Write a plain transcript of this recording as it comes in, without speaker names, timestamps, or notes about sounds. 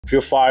If you're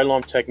a fire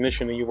alarm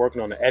technician and you're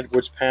working on the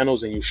Edwards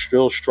panels and you're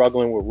still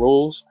struggling with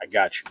rules, I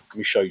got you. Let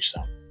me show you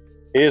something.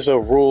 Here's a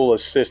rule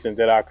assistant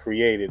that I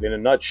created. In a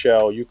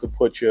nutshell, you could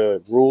put your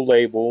rule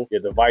label, your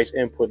device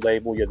input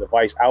label, your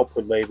device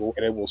output label,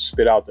 and it will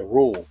spit out the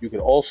rule. You can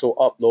also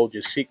upload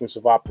your sequence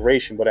of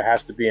operation, but it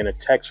has to be in a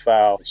text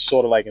file. It's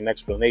sort of like an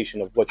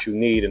explanation of what you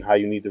need and how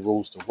you need the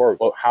rules to work.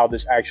 But how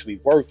this actually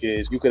works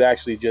is you could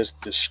actually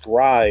just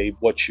describe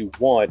what you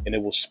want and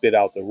it will spit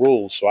out the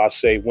rules. So I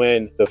say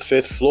when the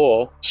 5th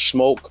floor,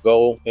 smoke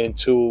go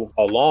into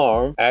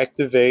alarm,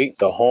 activate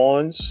the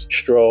horns,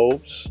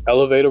 strobes,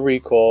 elevator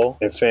recall,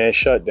 and fan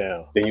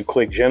shutdown. Then you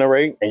click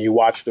generate and you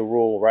watch the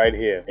rule right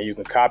here. And you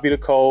can copy the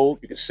code,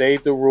 you can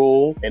save the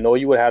rule, and all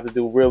you would have to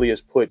do really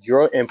is put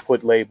your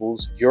input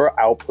labels, your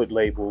output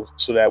labels,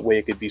 so that way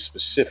it could be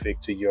specific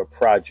to your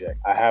project.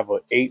 I have an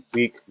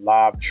 8-week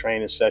live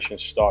training session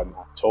starting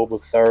October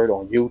 3rd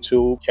on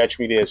YouTube. Catch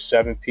me there at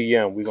 7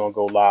 p.m. We're going to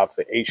go live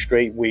for 8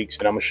 straight weeks,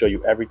 and I'm going to show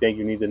you everything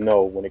you need to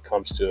know when it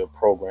comes to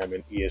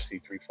programming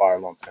ESD3 fire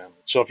alarm panel.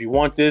 So if you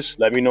want this,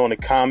 let me know in the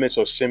comments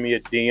or send me a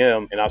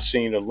DM, and I'll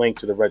send you the link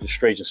to the registration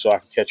so I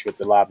can catch you at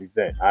the live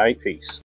event. All right, peace.